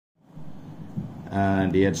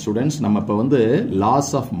Dear students, நம்ம இப்ப வந்து laws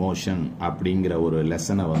of motion அப்படிங்கிற ஒரு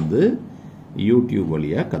லெசனை வந்து யூடியூப்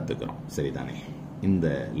வழியா கத்துக்கிறோம். சரிதானே? இந்த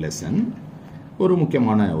லெசன் ஒரு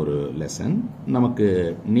முக்கியமான ஒரு லெசன். நமக்கு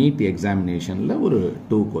நீட் எக்ஸாமினேஷன்ல ஒரு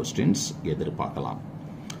 2 questions எதிர்பார்க்கலாம்.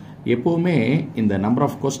 எப்பவுமே இந்த நம்பர்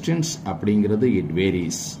ஆஃப் கொஸ்டின்ஸ் அப்படிங்கிறது it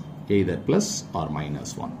varies either plus or minus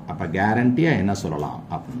 1. அப்ப கேரண்டியா என்ன சொல்லலாம்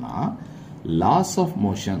அப்படின்னா laws of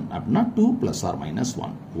motion அப்படின்னா 2 plus or minus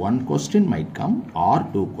 1. One question might come or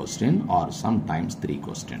 2 question or sometimes 3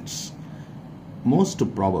 questions. Most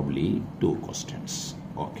probably 2 questions.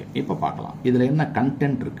 Okay, இப்போ பார்க்கலாம் இதுல என்ன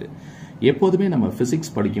கண்டென்ட் இருக்கு. எப்போதுமே நம்ம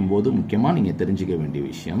பிசிக்ஸ் படிக்கும்போது முக்கியமா நீங்க தெரிஞ்சுக்க வேண்டிய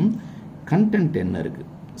விஷயம் கண்டென்ட் என்ன இருக்கு,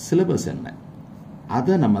 சிலபஸ் என்ன,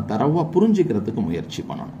 அதை நம்ம தரவா புரிஞ்சுக்கிறதுக்கு முயற்சி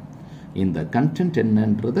பண்ணணும். இந்த கண்டென்ட்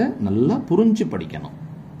என்னன்றதை நல்லா புரிஞ்சு படிக்கணும்,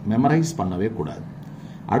 மெமரைஸ் பண்ணவே கூடாது.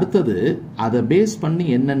 அடுத்தது அதை பேஸ் பண்ணி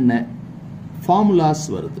என்னென்ன ஃபார்முலாஸ்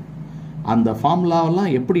வருது, அந்த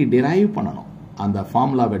ஃபார்முலாவெல்லாம் எப்படி டிரைவ் பண்ணணும், அந்த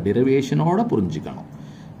ஃபார்முலாவை டெரிவேஷனோட புரிஞ்சுக்கணும்.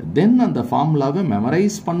 தென் அந்த ஃபார்முலாவை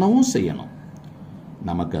மெமரைஸ் பண்ணவும் செய்யணும்.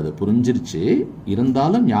 நமக்கு அது புரிஞ்சிருச்சு,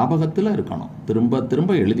 இருந்தாலும் ஞாபகத்தில் இருக்கணும், திரும்ப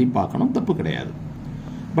திரும்ப எழுதி பார்க்கணும், தப்பு கிடையாது.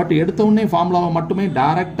 பட் எடுத்த உடனே ஃபார்முலாவை மட்டுமே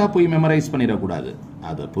டைரக்டா போய் மெமரைஸ் பண்ணிடக்கூடாது.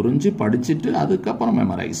 அதை புரிஞ்சு படிச்சுட்டு அதுக்கப்புறம்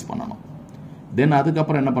மெமரைஸ் பண்ணணும். தென்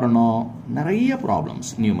அதுக்கப்புறம் என்ன பண்ணணும், நிறைய ப்ராப்ளம்ஸ்,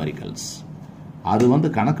 நியூமரிக்கல்ஸ். அது வந்து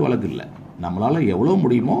கணக்கு வழக்கு இல்லை, நம்மளால எவ்வளோ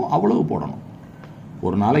முடியுமோ அவ்வளவு போடணும்.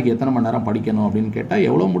 ஒரு நாளைக்கு எத்தனை மணி நேரம் படிக்கணும் அப்படின்னு கேட்டால்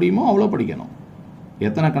எவ்வளோ முடியுமோ அவ்வளோ படிக்கணும்.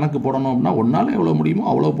 எத்தனை கணக்கு போடணும் அப்படின்னா ஒரு நாள் எவ்வளோ முடியுமோ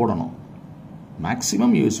அவ்வளோ போடணும்.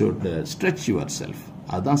 Maximum you should stretch your self.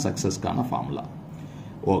 அதுதான் சக்ஸஸ்க்கான ஃபார்முலா.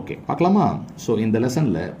 ஓகே, பார்க்கலாமா? ஸோ இந்த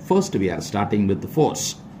லெசனில் first we are starting with force.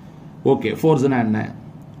 Okay, ஃபோர்ஸ்னா என்ன?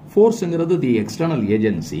 ஃபோர்ஸுங்கிறது தி external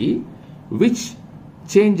agency which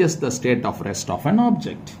changes the state of rest of an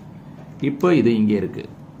object. இப்போ இது இங்கே இருக்கு,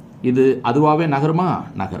 இது அதுவாகவே நகருமா?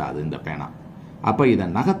 நகராது இந்த பேனா. அப்போ இதை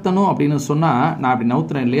நகர்த்தணும் அப்படின்னு சொன்னா நான் அப்படி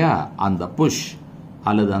நவுத்துறேன் இல்லையா, அந்த புஷ்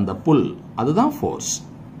அல்லது அந்த புல், அதுதான் ஃபோர்ஸ்.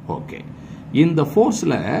 ஓகே, இந்த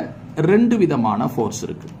ஃபோர்ஸ்ல 2 விதமான ஃபோர்ஸ்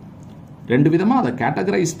இருக்கு. 2 விதமா அதை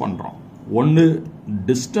கேட்டகரைஸ் பண்றோம். ஒன்னு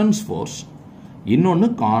டிஸ்டன்ஸ் ஃபோர்ஸ், இன்னொன்னு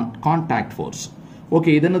கான்டாக்ட் ஃபோர்ஸ்.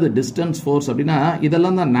 ஓகே, இது என்னது டிஸ்டன்ஸ் ஃபோர்ஸ் அப்படின்னா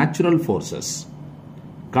இதெல்லாம் தான் நேச்சுரல் ஃபோர்ஸஸ்,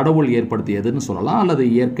 கடவுள் ஏற்படுத்தியதுன்னு சொல்லலாம் அல்லது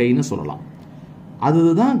இயற்கைன்னு சொல்லலாம்.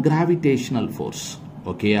 அதுதான் கிராவிடேஷனல் ஃபோர்ஸ்.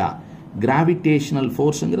 ஓகேயா? கிராவிடேஷனல்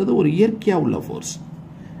ஃபோர்ஸுங்கிறது ஒரு இயற்கையா உள்ள ஃபோர்ஸ்.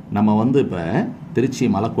 நம்ம வந்து இப்போ திருச்சி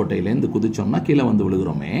மலைக்கோட்டையிலேருந்து குதிச்சோம்னா கீழே வந்து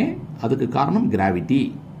விழுகிறோமே, அதுக்கு காரணம் கிராவிட்டி.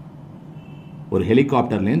 ஒரு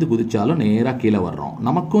ஹெலிகாப்டர்லேருந்து குதிச்சாலும் நேராக கீழே வர்றோம்.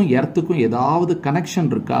 நமக்கும் எர்த்துக்கும் ஏதாவது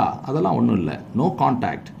கனெக்ஷன் இருக்கா? அதெல்லாம் ஒன்றும் இல்லை, நோ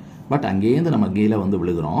கான்டாக்ட். பட் அங்கேருந்து நம்ம கீழே வந்து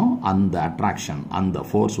விழுகிறோம். அந்த அட்ராக்ஷன், அந்த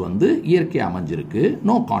ஃபோர்ஸ் வந்து இயற்கையாக அமைஞ்சிருக்கு,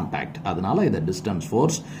 நோ கான்டாக்ட். அதனால இதை டிஸ்டன்ஸ்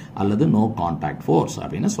ஃபோர்ஸ் அல்லது நோ கான்டாக்ட் ஃபோர்ஸ்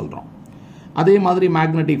அப்படின்னு சொல்றோம். அதே மாதிரி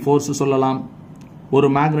மேக்னெட்டிக் ஃபோர்ஸ் சொல்லலாம். ஒரு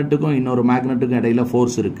மேக்னெட்டுக்கும் இன்னொரு மேக்னெட்டுக்கும் இடையில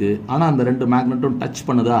ஃபோர்ஸ் இருக்கு, ஆனால் அந்த 2 மேக்னெட்டும் டச்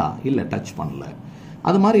பண்ணுதா? இல்லை, டச் பண்ணல.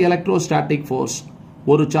 அது மாதிரி எலக்ட்ரோஸ்டாட்டிக் ஃபோர்ஸ்,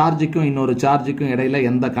 ஒரு சார்ஜுக்கும் இன்னொரு சார்ஜுக்கும் இடையில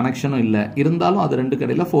எந்த கனெக்ஷனும் இல்லை, இருந்தாலும் அது 2க்கு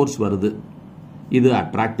இடையில ஃபோர்ஸ் வருது. இது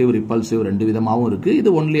அட்ராக்டிவ், ரிப்பல்சிவ் 2 விதமாகவும் இருக்கு. இது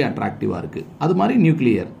ஒன்லி அட்ராக்டிவா இருக்கு. அது மாதிரி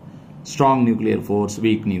nuclear, strong nuclear force,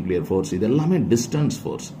 week nuclear force, இது எல்லாமே டிஸ்டன்ஸ்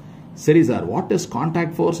ஃபோர்ஸ். சரி sir, what is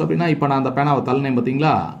contact force அப்படின்னா இப்போ நான் அந்த பேனாவை தள்ளினேன்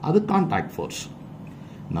பார்த்தீங்களா, அது கான்டாக்ட் ஃபோர்ஸ்.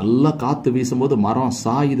 நல்லா காத்து வீசும்போது மரம்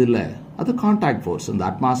சாயுது இல்லை, அது கான்டாக்ட் ஃபோர்ஸ். இந்த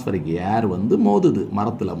அட்மாஸ்பரிக் ஏர் வந்து மோதுது,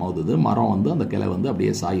 மரத்தில் மோதுது, மரம் வந்து அந்த கிளை வந்து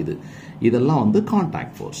அப்படியே சாயுது, இதெல்லாம் வந்து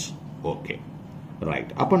கான்டாக்ட் ஃபோர்ஸ். Okay, right.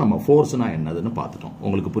 அப்போ நம்ம ஃபோர்ஸ்னா என்னதுன்னு பார்த்துட்டோம்.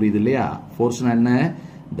 உங்களுக்கு புரியுது இல்லையா? ஃபோர்ஸ்னா என்ன?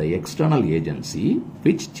 the external agency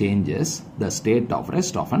which changes the state of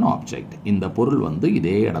rest of an object. இந்த பொருள் வந்து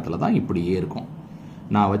இதே இடத்துல தான் இப்படியே இருக்கும்.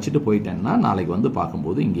 நான் வச்சுட்டு போயிட்டேன்னா நாளைக்கு வந்து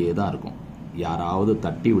பார்க்கும்போது இங்கேயே தான் இருக்கும். யாராவது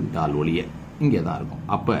தட்டி விட்டால் ஒளிய இங்கே தான் இருக்கும்.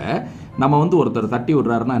 அப்போ நம்ம வந்து ஒருத்தர் தட்டி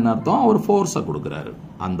விடுறாருன்னா என்ன அர்த்தம்? அவர் ஃபோர்ஸை கொடுக்குறாரு.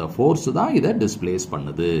 அந்த ஃபோர்ஸ் தான் இதை டிஸ்பிளேஸ்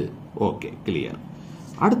பண்ணுது. Okay, clear.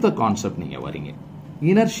 அடுத்த கான்செப்ட் நீங்க வரீங்க,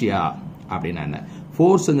 இனர்ஷியா அப்படின்னா என்ன?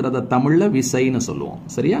 ஃபோர்ஸுங்கிறத தமிழ்ல விசைன்னு சொல்லுவோம்,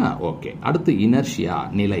 சரியா? ஓகே, அடுத்து இனர்ஷியா,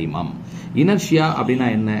 நிலைமம். இனர்ஷியா அப்படின்னா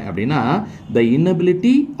என்ன அப்படின்னா the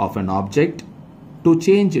inability of an object to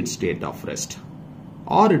change its state of rest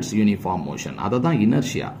or its uniform motion. அததான்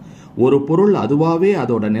இனர்ஷியா. ஒரு பொருள் அதுவாகவே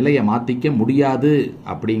அதோட நிலையை மாத்திக்க முடியாது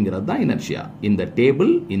அப்படிங்கிறது தான் இனர்ஷியா. இந்த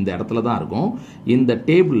டேபிள் இந்த இடத்துல தான் இருக்கும். இந்த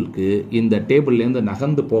டேபிளுக்கு இந்த டேபிள்லேருந்து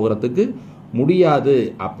நகர்ந்து போகிறதுக்கு முடியாது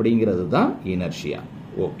அப்படிங்கிறது தான் இனர்ஷியா.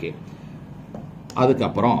 ஓகே,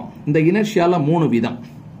 அதுக்கப்புறம் இந்த இனர்ஷியால 3 விதம்.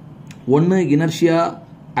 ஒன்னு inertia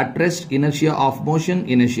at rest, inertia of motion,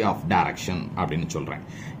 inertia of direction அப்படின்னு சொல்றேன்.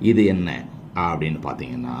 இது என்ன அப்படின்னு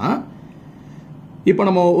பாத்தீங்கன்னா, இப்போ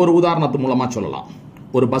நம்ம ஒரு உதாரணத்து மூலமா சொல்லலாம்.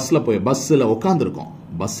 ஒரு பஸ்ல உட்காந்துருக்கோம்,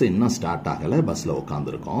 பஸ் இன்னும் ஸ்டார்ட் ஆகல, பஸ்ல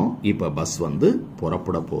உட்காந்துருக்கோம். இப்ப பஸ் வந்து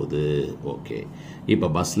புறப்பட போகுது. ஓகே, இப்ப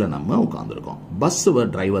பஸ்ல நம்ம உட்காந்துருக்கோம். பஸ்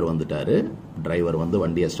டிரைவர் வந்துட்டாரு. டிரைவர் வந்து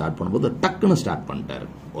வண்டியை ஸ்டார்ட் பண்ணும்போது டக்குன்னு ஸ்டார்ட் பண்ணிட்டாரு.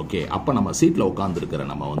 ஓகே, அப்ப நம்ம சீட்ல உட்காந்துருக்கிற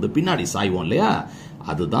நம்ம வந்து பின்னாடி சாய்வோம் இல்லையா,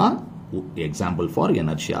 அதுதான் example for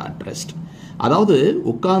inertia at rest. அதாவது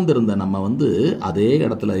உட்கார்ந்து இருந்த நம்ம வந்து அதே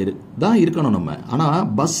இடத்துல தான் இருக்கணும் நம்ம. ஆனா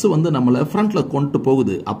பஸ் வந்து நம்மள ஃப்ரண்ட்ல கொண்டு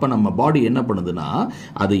போகுது. அப்ப நம்ம பாடி என்ன பண்ணுதுன்னா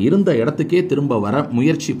அது இருந்த இடத்துக்கே திரும்ப வர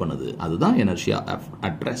முயற்சி பண்ணுது. அதுதான் இனர்ஷியா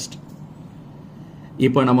அட் ரெஸ்ட்.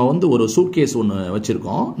 இப்ப நம்ம வந்து ஒரு சூட்கேஸ் ஒன்று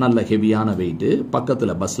வச்சிருக்கோம், நல்ல ஹெவியான வெயிட்.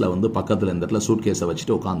 பக்கத்துல பஸ்ல வந்து பக்கத்துல இந்த இடத்துல சூட்கேஸை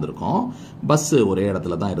வச்சுட்டு உட்காந்துருக்கோம். பஸ் ஒரே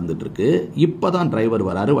இடத்துல தான் இருந்துட்டு இருக்கு. இப்பதான் டிரைவர்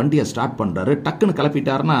வராரு, வண்டியை ஸ்டார்ட் பண்றாரு. டக்குன்னு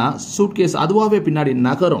கிளப்பிட்டாருன்னா சூட்கேஸ் அதுவாவே பின்னாடி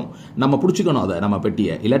நகரும். நம்ம பிடிச்சிக்கணும் அதை, நம்ம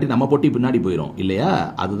பெட்டியை, இல்லாட்டி நம்ம பொட்டி பின்னாடி போயிடும் இல்லையா.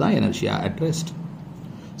 அதுதான் இனர்ஷியா அட் ரெஸ்ட்.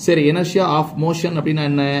 சரி, இனர்ஷியா ஆஃப் மோஷன் அப்படின்னா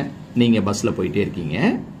என்ன? நீங்க பஸ்ல போயிட்டே இருக்கீங்க,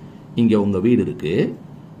 இங்க உங்க வீடு இருக்கு,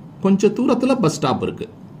 கொஞ்சம் தூரத்துல பஸ் ஸ்டாப் இருக்கு.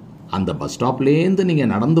 அந்த பஸ் ஸ்டாப்லேருந்து நீங்க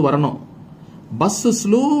நடந்து வரணும். பஸ்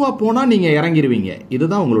ஸ்லோவா போனா நீங்க இறங்கிடுவீங்க.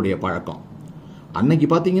 இதுதான் உங்களுடைய பழக்கம். அன்னைக்கு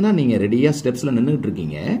பாத்தீங்கன்னா நீங்க ரெடியா ஸ்டெப்ஸ்ல நின்றுட்டு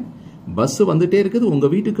இருக்கீங்க, பஸ் வந்துட்டே இருக்குது, உங்க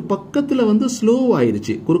வீட்டுக்கு பக்கத்துல வந்து ஸ்லோ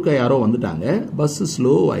ஆயிருச்சு, குறுக்க யாரோ வந்துட்டாங்க, பஸ்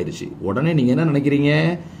ஸ்லோ ஆயிருச்சு. உடனே நீங்க என்ன நினைக்கிறீங்க?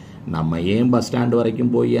 நம்ம ஏன் பஸ் ஸ்டாண்ட்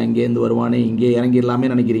வரைக்கும் போய் அங்கேருந்து வருவானே, இங்கே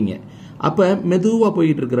இறங்கிடலாமே நினைக்கிறீங்க. அப்ப மெதுவா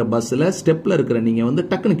போயிட்டு இருக்கிற பஸ்ல ஸ்டெப்ல இருக்கிற நீங்க வந்து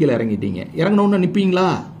டக்குன்னு கீழே இறங்கிட்டீங்க. இறங்கின உடனே நிப்பீங்களா?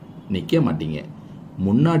 நிக்க மாட்டீங்க.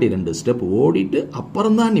 முன்னாடி 2 ஸ்டெப் ஓடிட்டு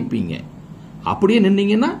அப்புறம் தான் நிப்பீங்க. அப்படியே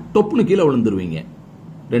நின்னீங்கன்னா டொப்புன்னு கீழே விழுந்துருவீங்க,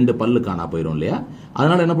 2 பல்லு காணா போயிடும் இல்லையா.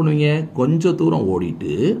 அதனால என்ன பண்ணுவீங்க? கொஞ்சம் தூரம்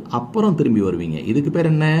ஓடிட்டு அப்புறம் திரும்பி வருவீங்க. இதுக்கு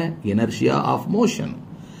பேர் என்ன? Inertia of motion.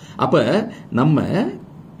 அப்ப நம்ம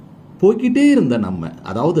போய்கிட்டே இருந்த நம்ம,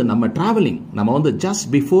 அதாவது நம்ம டிராவலிங், நம்ம வந்து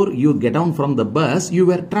just before you get down from the bus you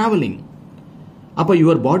where travelling. அப்ப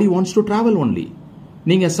your body wants to travel only.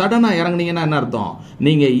 நீங்க சடனா இறங்குனீங்கன்னா என்ன அர்த்தம்?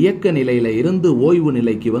 நீங்க இயக்க நிலையில இருந்து ஓய்வு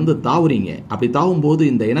நிலைக்கு வந்து தாவுறீங்க. அப்படி தாவும் போது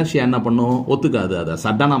இந்த இனர்ஷியா என்ன பண்ணும்? ஒத்துக்காது, அதை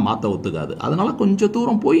சடனா மாத்த ஒத்துக்காது. அதனால கொஞ்சம்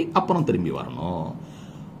தூரம் போய் அப்புறம் திரும்பி வரணும்.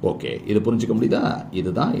 ஓகே, இது புரிஞ்சுக்க முடியுதா?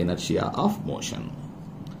 இதுதான் இனர்ஷியா ஆஃப் மோஷன்.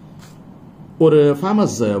 ஒரு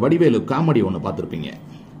ஃபேமஸ் வடிவேலு காமெடி ஒன்று பார்த்துருப்பீங்க.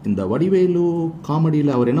 இந்த வடிவேலு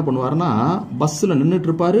காமெடியில் அவர் என்ன பண்ணுவாருன்னா, பஸ்ஸில் நின்றுட்டு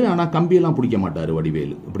இருப்பாரு, ஆனால் கம்பியெல்லாம் பிடிக்க மாட்டாரு.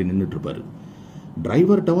 வடிவேலு இப்படி நின்றுட்டு இருப்பாரு.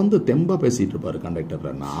 டிரைவர்கிட்ட வந்து தெம்பா பேசிட்டு இருப்பாரு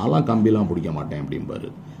கண்டக்டர், நான்லாம் கம்பிலாம் பிடிக்க மாட்டேன் அப்படிம்பாரு.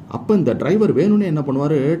 அப்ப இந்த டிரைவர் வேணும்னே என்ன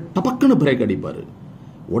பண்ணுவாரு? டபக்குன்னு பிரேக் அடிப்பாரு.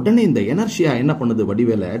 உடனே இந்த எனர்ஜியா என்ன பண்ணுது?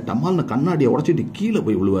 வடிவேல டமால்னு கண்ணாடியை உடைச்சிட்டு கீழே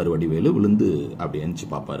போய் விழுவாரு. வடிவேலு விழுந்து அப்படி எந்திச்சு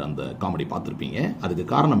பார்ப்பாரு. அந்த காமெடி பார்த்துருப்பீங்க. அதுக்கு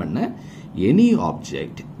காரணம் என்ன? Any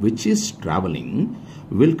object which is travelling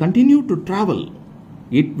will continue to travel.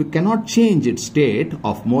 It cannot change its state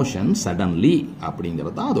of motion suddenly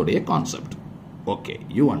அப்படிங்கிறது தான் அதோடைய concept. Okay,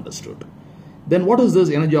 you understood. Then what is this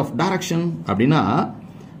energy of direction? அப்படின்னா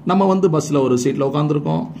நம்ம வந்து பஸ்ல ஒரு சீட்ல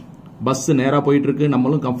உட்காந்துருக்கோம், பஸ் நேரா போயிட்டு இருக்கு,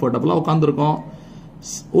 நம்மளும் கம்ஃபர்டபுளா உட்காந்துருக்கோம்.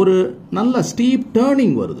 ஒரு நல்ல ஸ்டீப்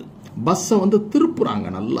டேர்னிங் வருது, பஸ்ஸை வந்து திருப்புறாங்க,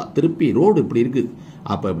 நல்லா திருப்பி ரோடு இப்படி இருக்கு.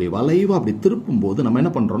 அப்ப இப்படி வளைவா அப்படி திருப்பும் போது நம்ம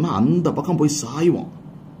என்ன பண்றோம்னா அந்த பக்கம் போய் சாய்வோம்.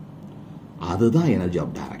 அதுதான் எனர்ஜி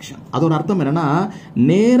ஆஃப் டைரக்ஷன். அதோட அர்த்தம் என்னன்னா,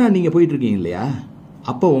 நேரா நீங்க போயிட்டு இருக்கீங்க இல்லையா,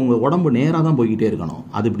 அப்போ உங்க உடம்பு நேரா தான் போய்கிட்டே இருக்கணும்.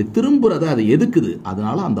 அது இப்படி திரும்புறத அது எதுக்குது,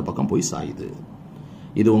 அதனால அந்த பக்கம் போய் சாயுது.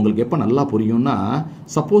 இது உங்களுக்கு எப்ப நல்லா புரியும்னா,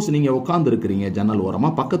 சப்போஸ் நீங்க உட்கார்ந்து இருக்கிறீங்க ஜன்னல் ஓரமா,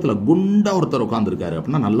 பக்கத்துல குண்டா ஒருத்தர் உட்கார்ந்து இருக்காரு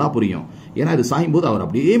அப்படின்னா நல்லா புரியும். ஏன்னா இது சாயும் போது அவர்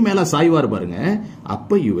அப்படியே மேல சாய்வார் பாருங்க.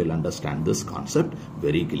 அப்ப you will understand this concept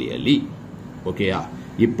very clearly. ஓகேயா?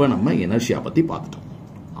 இப்ப நம்ம எனர்ஜியா பத்தி பார்த்துட்டோம்.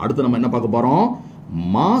 அடுத்து நம்ம என்ன பார்க்க போறோம்?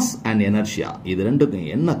 மாஸ் அண்ட் எனர்ஜியா, இது ரெண்டுக்கும்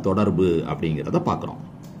என்ன தொடர்பு அப்படிங்கிறத பார்க்கிறோம்.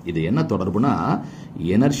 இது என்ன தொடர்புனா,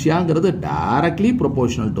 எனர்ஜியாங்கிறது டைரக்ட்லி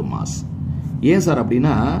ப்ரொபோர்ஷனல் டு மாஸ். ஏன் சார்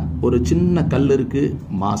அப்படின்னா, ஒரு சின்ன கல் இருக்கு,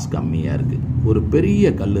 மாஸ் கம்மியா இருக்கு, ஒரு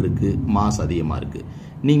பெரிய கல் இருக்கு, மாஸ் அதிகமா இருக்கு.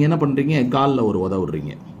 நீங்க என்ன பண்றீங்க? காலில் ஒரு உத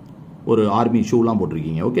விடுறீங்க, ஒரு ஆர்மி ஷூலாம்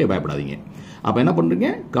போட்டிருக்கீங்க, ஓகே, பயப்படாதீங்க. அப்ப என்ன பண்றீங்க?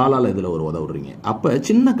 காலால இதுல ஒரு உத விடுறீங்க. அப்ப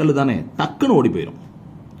சின்ன கல் தானே, டக்குன்னு ஓடி போயிடும்.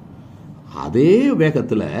 அதே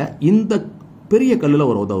வேகத்துல இந்த பெரிய கல்லுல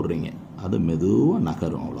ஒரு உத விடுறீங்க, அது மெதுவா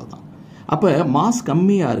நகரும், அவ்வளவுதான். அப்ப மாஸ்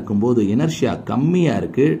கம்மியா இருக்கும்போது எனர்ஜியா கம்மியா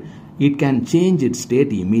இருக்கு, it can change it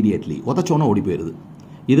state immediately. உதச்சோன்னா ஓடி போயிருது.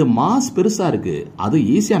 இது மாஸ் பெருசா இருக்கு, அது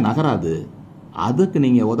ஈஸியா நகராது. அதுக்கு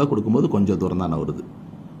நீங்க உத கொடுக்கும்போது கொஞ்சம் தூரம் தான் நகருது.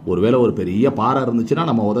 ஒருவேளை ஒரு பெரிய பாறை இருந்துச்சுன்னா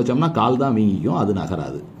நம்ம உதச்சோம்னா கால் தான் வீங்கிக்கும், அது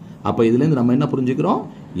நகராது. அப்ப இதுல இருந்து நம்ம என்ன புரிஞ்சுக்கிறோம்?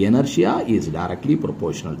 எனர்ஜியா is directly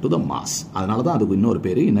proportional to the mass. அதனாலதான் அதுக்கு இன்னொரு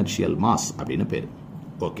பேரு இனர்ஷியல் மாஸ் அப்படின்னு பேரு.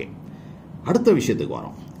 ஓகே, அடுத்த விஷயத்துக்கு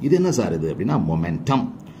வரோம். இது என்ன சார் இது அப்படின்னா, மொமெண்டம்.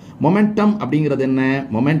 மொமெண்டம் அப்படிங்கிறது என்ன?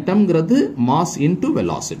 மொமெண்டம்ங்கிறது mass into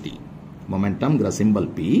velocity. மொமெண்டம்ங்கிற symbol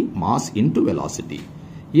P, mass into velocity.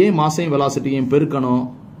 ஏன் மாஸையும் வெலாசிட்டியும் பெருக்கணும்?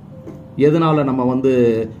 எதனால நம்ம வந்து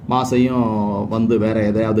மாசையும் வந்து வேற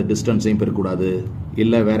ஏதாவது டிஸ்டன்ஸையும் பெருக்கக்கூடாது,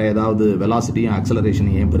 இல்லை வேற ஏதாவது வெலாசிட்டியும்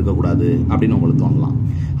ஆக்சலரேஷனையும் ஏன் பெருக்கக்கூடாது அப்படின்னு உங்களுக்கு தோணலாம்.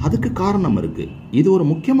 அதுக்கு காரணம் இருக்கு. இது ஒரு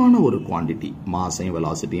முக்கியமான ஒரு குவான்டிட்டி, மாசையும்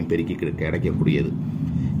வெலாசிட்டியும் பெருக்கி கிடைக்கக்கூடியது.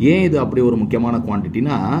 ஏன் இது அப்படி ஒரு முக்கியமான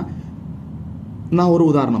குவான்டிட்டினா, நான் ஒரு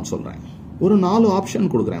உதாரணம் சொல்றேன். ஒரு 4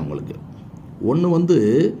 ஆப்ஷன் கொடுக்குறேன் உங்களுக்கு. ஒன்று வந்து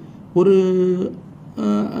ஒரு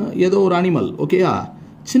ஏதோ ஒரு அனிமல், ஓகேயா,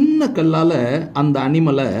 சின்ன கல்லால் அந்த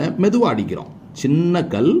அனிமலை மெதுவாக அடிக்கிறோம். சின்ன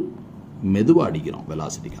கல் மெதுவாக அடிக்கிறோம்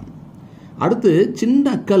வெலாசிட்டிக்காக. அடுத்து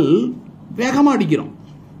சின்ன கல் வேகமாக அடிக்கிறோம்.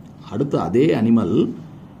 அடுத்து அதே அனிமல்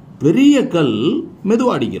பெரிய கல்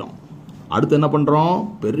மெதுவாக அடிக்கிறோம். அடுத்து என்ன பண்றோம்?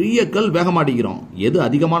 பெரிய கல் வேகமாக அடிக்கிறோம். எது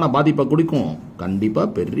அதிகமான பாதிப்பை கொடுக்கும்? கண்டிப்பா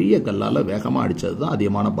பெரிய கல்லால வேகமா அடிச்சது தான்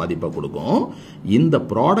அதிகமான பாதிப்பை கொடுக்கும். இந்த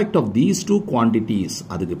product of these two quantities,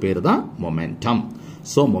 அதுக்கு பேர் தான் momentum.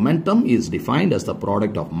 So momentum is defined as the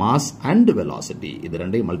product of mass and velocity. இது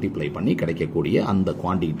ரெண்டையும் மல்டிப்ளை பண்ணி கிடைக்கக்கூடிய அந்த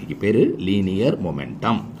குவான்டிட்டிக்கு பேரு லீனியர்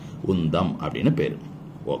மொமெண்டம், உந்தம் அப்படின்னு பேரு.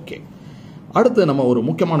 ஓகே, அடுத்து நம்ம ஒரு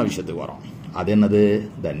முக்கியமான விஷயத்துக்கு வரோம். அது என்னது?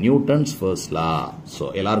 த நியூட்டன்ஸ் ஃபர்ஸ்ட் லா. ஸோ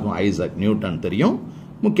எல்லாருக்கும் ஐசக் நியூட்டன் தெரியும்,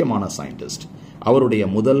 முக்கியமான சயின்டிஸ்ட். அவருடைய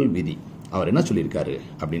முதல் விதி அவர் என்ன சொல்லியிருக்காரு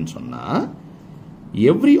அப்படின்னு சொன்னா,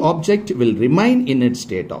 every object will remain in it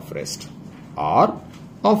state of rest R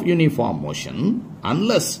of uniform motion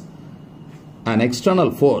unless an external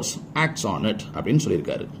force acts on it அப்படின்னு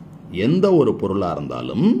சொல்லியிருக்காரு. எந்த ஒரு பொருளா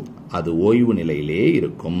இருந்தாலும் அது ஓய்வு நிலையிலே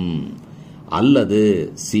இருக்கும், அல்லது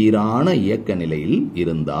சீரான இயக்க நிலையில்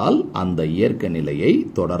இருந்தால் அந்த இயக்க நிலையை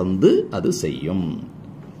தொடர்ந்து அது செய்யும்.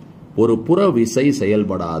 ஒரு புற விசை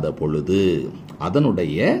செயல்படாத பொழுது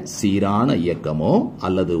அதனுடைய சீரான இயக்கமோ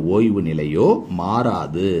அல்லது ஓய்வு நிலையோ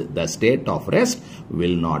மாறாது. The state of rest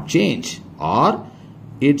will not change or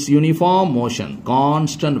its uniform motion,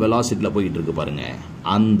 constant velocity போயிட்டு இருக்கு பாருங்க,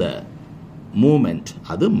 அந்த மூமெண்ட்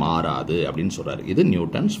அது மாறாது அப்படின்னு சொல்றாரு. இது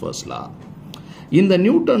நியூட்டன்ஸ் ஃபர்ஸ்ட் லா. இந்த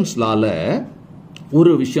நியூட்டன்ஸ் லால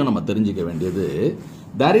ஒரு விஷயம் நம்ம தெரிஞ்சுக்க வேண்டியது,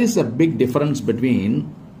 there is a big difference between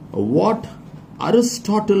what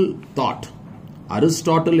Aristotle thought.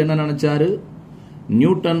 Aristotle என்ன நினைச்சாரு,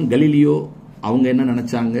 நியூட்டன் கலீலியோ அவங்க என்ன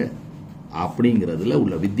நினைச்சாங்க அப்படிங்கிறதுல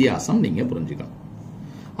உள்ள வித்தியாசம் நீங்க புரிஞ்சுக்கணும்.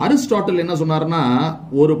 அரிஸ்டாட்டில் என்ன சொன்னாருன்னா,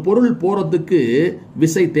 ஒரு பொருள் போறதுக்கு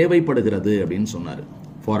விசை தேவைப்படுகிறது அப்படின்னு சொன்னாரு.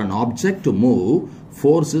 For an object to move,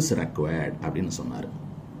 force is required அப்படின்னு சொன்னாரு.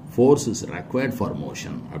 Force is required for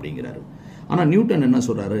motion அப்படிங்கிறாரு. ஆனா நியூட்டன் என்ன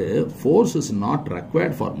சொல்றாரு, force is not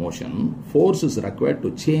required for motion, force is required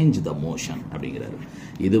to change the motion அப்படிங்கிறாரு.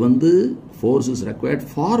 இது வந்து force is required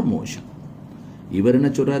for motion. இவர்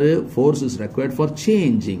என்ன சொல்றாரு, force is required for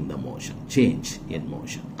changing the motion, change in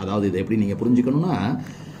motion. அதாவது இதை எப்படி நீங்க புரிஞ்சுக்கணும்னா,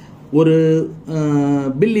 ஒரு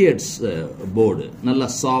பில்லியர்ட்ஸ் போர்டு நல்லா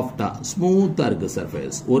சாஃப்டா ஸ்மூத்தா இருக்கு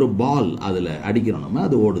சர்ஃபேஸ், ஒரு பால் அதுல அடிக்கிறோம் நம்ம,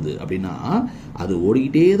 அது ஓடுது அப்படின்னா அது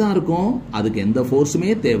ஓடிக்கிட்டே தான் இருக்கும், அதுக்கு எந்த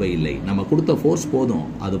ஃபோர்ஸுமே தேவையில்லை, நம்ம கொடுத்த ஃபோர்ஸ் போதும்,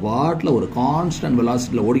 அது பாட்டில் ஒரு கான்ஸ்டன்ட்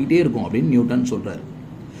வெலாசிட்டியில் ஓடிக்கிட்டே இருக்கும் அப்படின்னு நியூட்டன் சொல்றாரு.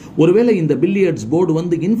 ஒருவேளை இந்த பில்லியர்ட்ஸ் போர்டு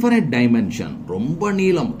வந்து இன்ஃபைனைட் டைமென்ஷன், ரொம்ப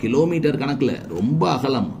நீளம், கிலோமீட்டர் கணக்கில், ரொம்ப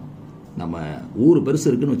அகலம், நம்ம ஊர் பெருசு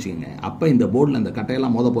இருக்குன்னு வச்சுக்கோங்க, அப்ப இந்த போர்டில் இந்த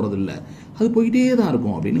கட்டையெல்லாம் மோத போறது இல்லை, அது போயிட்டே தான்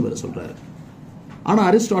இருக்கும் அப்படின்னு இவர் சொல்றாரு. ஆனா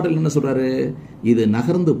அரிஸ்டாட்டில் என்ன சொல்றாரு, இது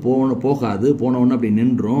நகர்ந்து போகாது, போனவொன்னு அப்படி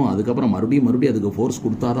நின்றும், அதுக்கப்புறம் மறுபடியும் அதுக்கு ஃபோர்ஸ்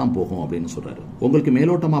கொடுத்தாதான் போகும் அப்படின்னு சொல்றாரு. உங்களுக்கு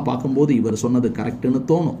மேலோட்டமா பார்க்கும்போது இவர் சொன்னது கரெக்ட்னு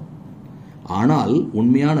தோணும். ஆனால்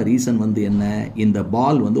உண்மையான ரீசன் வந்து என்ன, இந்த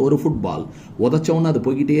பால் வந்து ஒரு ஃபுட்பால், உதச்சவொன்னு அது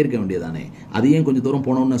போய்கிட்டே இருக்க வேண்டியதானே, அது ஏன் கொஞ்சம் தூரம்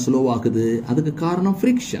போனவொன்னு ஸ்லோ ஆகுது? அதுக்கு காரணம்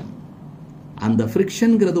ஃப்ரிக்ஷன். அந்த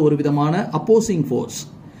ஃப்ரிக்ஷன்ங்கிறது ஒரு விதமான அப்போசிங் ஃபோர்ஸ்.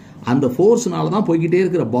 அந்த ஃபோர்ஸ்னால தான் போய்கிட்டே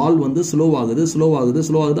இருக்கிற பால் வந்து ஸ்லோ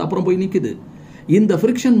ஆகுது, அப்புறம் போய் நிக்குது. இந்த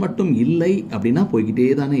ஃப்ரிக்ஷன் மட்டும் இல்லை அப்படின்னா போய்கிட்டே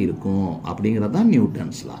தானே இருக்கும் அப்படிங்கிறது தான்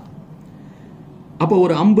நியூட்டன்ஸ் லா. அப்போ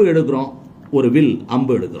ஒரு அம்பு எடுக்கிறோம், ஒரு வில்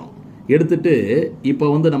அம்பு எடுக்கிறோம், எடுத்துட்டு இப்போ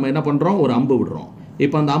வந்து நம்ம என்ன பண்றோம், ஒரு அம்பு விடுறோம்.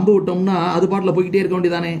 இப்போ அந்த அம்பு விட்டோம்னா அது பாட்டில் போய்கிட்டே இருக்க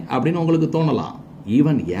வேண்டியதானே அப்படின்னு உங்களுக்கு தோணலாம்.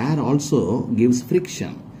 ஈவன் ஏர் ஆல்சோ கிவ்ஸ்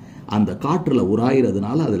ஃப்ரிக்ஷன். அந்த காற்றுல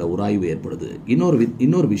உராயிறதுனால அதுல உராய்வு ஏற்படுது.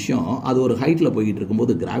 இன்னொரு விஷயம், அது ஒரு ஹைட்ல போய்கிட்டு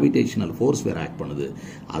இருக்கும்போது கிராவிடேஷனல் ஃபோர்ஸ் வேற ஆக்ட் பண்ணுது,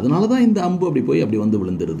 அதனால தான் இந்த அம்பு அப்படி போய் அப்படி வந்து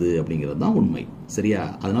விழுந்துருது அப்படிங்கிறது தான் உண்மை. சரியா?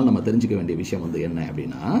 அதனால நம்ம தெரிஞ்சுக்க வேண்டிய விஷயம் வந்து என்ன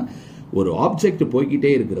அப்படின்னா, ஒரு ஆப்ஜெக்ட்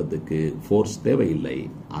போய்கிட்டே இருக்கிறதுக்கு ஃபோர்ஸ் தேவையில்லை,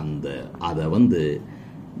 அதை வந்து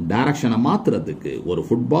டைரக்ஷனை மாத்துறதுக்கு ஒரு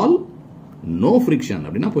ஃபுட்பால் நோ ஃப்ரிக்ஷன்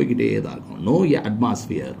அப்படின்னா போய்கிட்டே தான் இருக்கும், no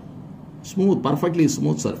atmosphere, smooth, perfectly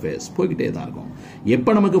smooth surface, போய்கிட்டே தான் இருக்கும்.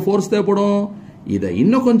 எப்ப நமக்கு ஃபோர்ஸ் தேவைப்படும், இதை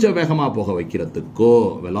இன்னும் கொஞ்சம் வேகமா போக வைக்கிறதுக்கோ,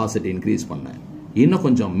 வெலாசிட்டி இன்க்ரீஸ் பண்ண இன்னும்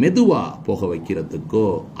கொஞ்சம் மெதுவா போக வைக்கிறதுக்கோ,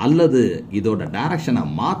 அல்லது இதோட டைரக்ஷனை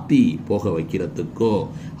மாத்தி போக வைக்கிறதுக்கோ,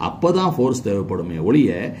 அப்பதான் ஃபோர்ஸ் தேவைப்படுமே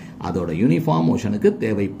ஒழிய அதோட யூனிஃபார்ம் மோஷனுக்கு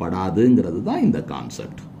தேவைப்படாதுங்கிறது தான் இந்த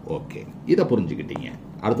கான்செப்ட். ஓகே, இதை புரிஞ்சுக்கிட்டீங்க.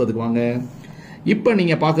 அடுத்ததுக்கு வாங்க. இப்போ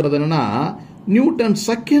நீங்க பார்க்கறது என்னன்னா நியூட்டன்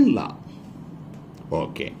செகண்ட் லா.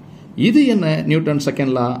 ஓகே, இது என்ன நியூட்டன்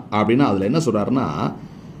செகண்ட் லா அப்படின்னா அதுல என்ன சொல்றாருன்னா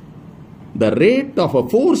the rate of a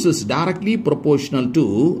force is directly proportional to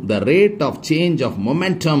the rate of change of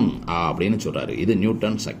momentum அப்படின்னு சொல்றாரு. இது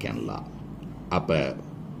நியூட்டன் செகண்ட் லா. அப்ப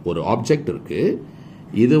ஒரு ஆப்ஜெக்ட் இருக்கு,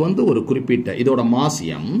 இது ஒரு குறிப்பிட்ட இதோட மாஸ்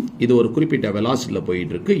m, இது ஒரு குறிப்பிட்ட வெலாசிட்டில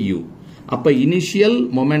போயிட்டு இருக்கு u. அப்ப இனிஷியல்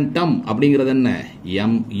மொமெண்டம் அப்படிங்கிறது என்ன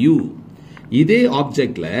mu. இதே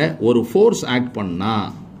ஆப்ஜெக்ட்ல ஒரு ஃபோர்ஸ் ஆக்ட் பண்ணா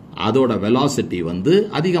அதோட வெலாசிட்டி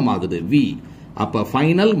அதிகமாகுது v. அப்ப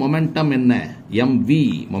ஃபைனல் மொமெண்டம் என்ன mv.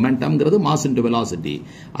 மொமெண்டம்ங்கிறது mass into velocity.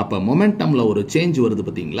 அப்ப மொமெண்டம்ல ஒரு சேஞ்ச் வருது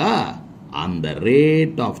பாத்தீங்களா, அந்த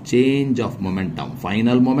rate of change of momentum,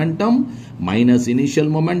 final momentum minus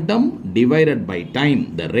initial momentum divided by time,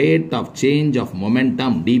 the rate of change of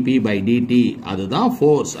momentum dp by dt, அதுதான்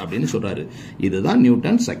force அப்படின்னு சொல்றாரு. இதுதான்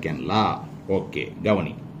நியூட்டன் செகண்ட் லா. ஓகே,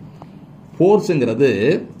 கவனி. ஃபோர்ஸ்ங்கிறது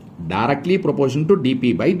directly proportional to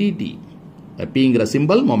dp by dt. pங்கிற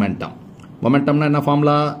symbol momentum. மொமெண்டம்னா என்ன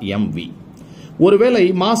formula mv. ஒருவேளை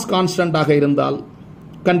mass constant ஆக இருந்தால்,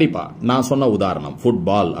 கண்டிப்பா நான் சொன்ன உதாரணம்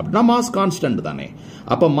ஃபுட்பால் அப்படின்னா மாஸ் கான்ஸ்டன்ட் தானே.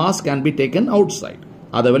 அப்ப mass can be taken out side.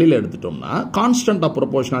 அதை வெளியில எடுத்துட்டோம்னா கான்ஸ்டன்ட் ஆஃப்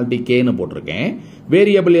ப்ரொபோர்ஷனாலிட்டி கேன்னு போட்டிருக்கேன்.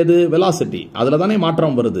 வேரியபிள் எது வெலாசிட்டி, அதுல தானே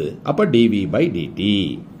மாற்றம் வருது. அப்ப dv by dt.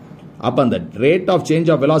 அப்ப அந்த ரேட் ஆஃப் சேஞ்ச்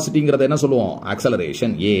ஆஃப் வெலாசிட்டிங்கிறத என்ன சொல்லுவோம்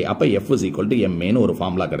ஆக்சலரேஷன் a. அப்ப f is equal to ma ன்னு ஒரு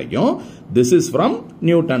ஃபார்முலா கிடைக்கும். This is from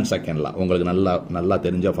Newton second law. உங்களுக்கு நல்லா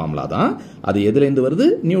தெரிஞ்ச ஃபார்முலா தான். அது எதுல இருந்து வருது,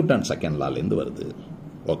 நியூட்டன் செகண்ட் லால இருந்து வருது.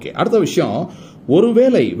 ஓகே, அடுத்த விஷயம்,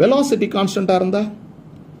 ஒருவேளை வெலாசிட்டி கான்ஸ்டன்டா இருந்தா,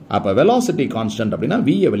 அப்ப வெலாசிட்டி கான்ஸ்டன்ட் அப்படின்னா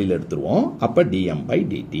v வெளியில எடுத்துருவோம். அப்ப dm by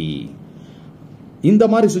dt. இந்த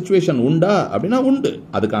மாதிரி சிச்சுவேஷன் உண்டா அப்படின்னா உண்டு.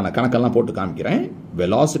 அதுக்கான கணக்கெல்லாம் போட்டு காமிக்கிறேன்.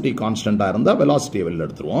 வெலாசிட்டி கான்ஸ்டன்டா இருந்தா வெலாசிட்டியை வெளியில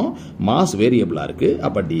எடுத்துருவோம். மாஸ் வேரியபிளா இருக்கு.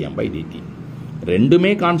 அப்ப dm by dt.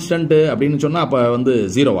 ரெண்டுமே கான்ஸ்டன்ட் அப்படின்னு சொன்னா அப்ப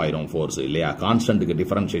 0 ஆயிரும் ஃபோர்ஸ் இல்லையா. கான்ஸ்டன்ட்டுக்கு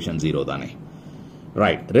டிஃபரன்ஷியேஷன் 0 தானே.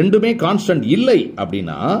 ரைட், ரெண்டுமே கான்ஸ்டன்ட் இல்லை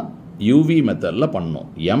அப்படின்னா uv மெத்தட்ல பண்ணோம்.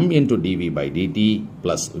 m into dv by dt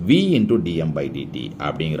plus v into dm by dt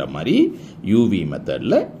அப்படிங்கிற மாதிரி uv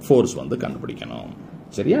மெத்தட்ல ஃபோர்ஸ் கண்டுபிடிக்கணும்.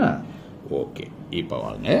 சரியா? ஓகே, இப்போ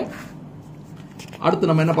வாங்க. அடுத்து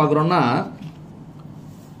நம்ம என்ன பார்க்கிறோம்னா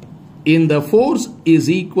இந்த force is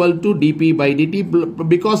equal to dp by dt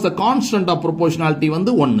because the constant of proportionality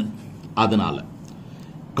 1. அதனால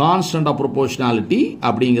கான்ஸ்டன்ட் ஆஃப் ப்ரொபோர்ஷனாலிட்டி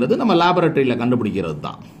அப்படிங்கிறது நம்ம லேபரட்டரியில கண்டுபிடிக்கிறது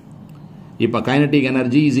தான். இப்ப kinetic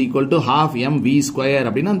energy is equal to half mv square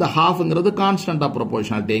அப்படின்னா அந்த ஹாஃப்ங்கிறது கான்ஸ்டன்ட் ஆஃப்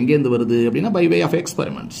ப்ரொபோர்ஷனாலிட்டி எங்க இருந்து வருது அப்படின்னா by way of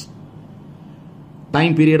experiments.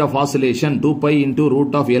 Time period of oscillation 2π into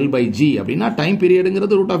root of L by G அப்படின்னா time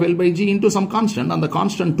பீரியட்ங்கிறது root of L by G into some constant. அந்த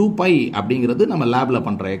constant 2π அப்படிங்கிறது நம்ம லேப்ல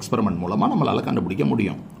பண்ற எக்ஸ்பெரிமெண்ட் மூலமா நம்மளால கண்டுபிடிக்க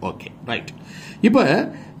முடியும். Okay, right. இப்ப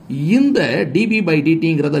இந்த dB by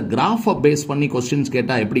dtங்கிறத கிராஃப் பேஸ் பண்ணி கொஸ்டின்ஸ்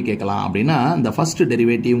கேட்டா எப்படி கேட்கலாம் அப்படின்னா இந்த ஃபர்ஸ்ட்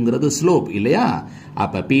டெரிவேட்டிவ்ங்கிறது ஸ்லோப் இல்லையா.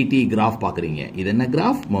 அப்ப pt கிராஃப் பாக்குறீங்க. இது என்ன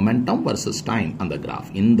கிராஃப், மொமெண்டம் வர்சஸ் டைம். அந்த கிராஃப்,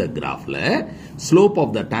 இந்த கிராஃப்ல ஸ்லோப்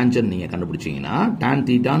ஆஃப் த டான்ஜென்ட் நீங்க கண்டுபிடிச்சீங்கன்னா tan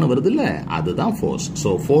தீட்டான்னு வருது இல்ல, அதுதான் force.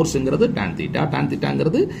 So ஃபோர்ஸ்ங்கிறது tan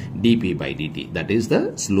தீட்டாங்கிறது dp by dt. That is the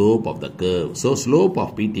slope of the curve. So slope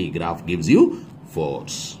of pt graph gives you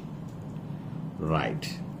force. Right.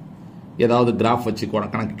 ஏதாவது graph வச்சு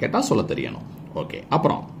கணக்கு கேட்டா சொல்ல தெரியணும். ஓகே,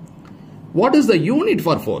 அப்புறம் what is the unit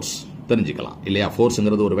for force தெரிஞ்சுக்கலாம் இல்லையா.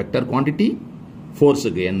 ஃபோர்ஸ்ங்கிறது ஒரு வெக்டர் குவாண்டிட்டி.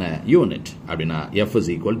 ஃபோர்ஸுக்கு என்ன யூனிட் அப்படின்னா F is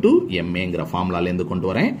equal to maங்கிற ஃபார்முலால இருந்து கொண்டு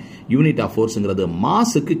வரேன். யூனிட் ஆஃப் ஃபோர்ஸ்ங்கிறது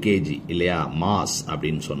மாஸுக்கு கேஜி இல்லையா. மாஸ்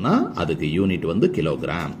அப்படின்னு சொன்னா அதுக்கு யூனிட்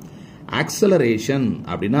கிலோகிராம். ஆக்சலரேஷன்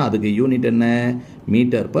அப்படின்னா அதுக்கு யூனிட் என்ன,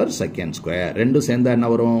 மீட்டர் பர் செகண்ட் ஸ்கொயர். ரெண்டும் சேர்ந்தா என்ன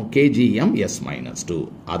வரும், kgm s-2.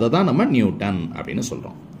 அதை தான் நம்ம நியூட்டன் அப்படின்னு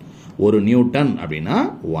சொல்றோம். ஒரு நியூட்டன் அப்படின்னா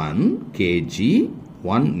 1 kg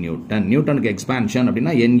 1 நியூட்டன். நியூட்டனுக்கு எக்ஸ்பான்ஷன்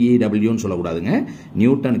அப்படின்னா NEW சொல்லக்கூடாதுங்க.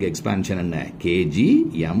 நியூட்டனுக்கு எக்ஸ்பான்ஷன் என்ன,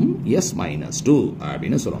 kgm s-2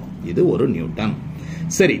 அப்படின்னு சொல்லணும். இது ஒரு நியூட்டன்.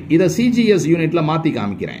 சரி, இதை CGS யூனிட்ல மாத்தி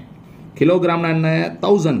காமிக்கிறேன். கிலோகிராம்னா என்ன,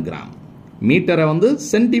 1000 கிராம். மீட்டரை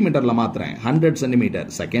சென்டிமீட்டர்ல மாத்துறேன், 100 சென்டிமீட்டர்.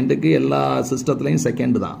 செகண்டுக்கு எல்லா சிஸ்டத்திலையும்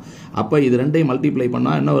செகண்ட் தான். அப்ப இது ரெண்டையும் மல்டிப்ளை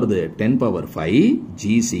பண்ணா என்ன வருது, 10⁵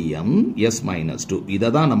 GCM s-2. இதை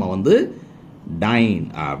தான் நம்ம டைன்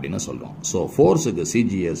அப்படின்னு சொல்றோம். சோ ஃபோர்ஸுக்கு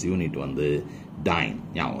CGS யூனிட் டைன்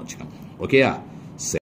ஞாபகம் வச்சுக்கணும். ஓகேயா?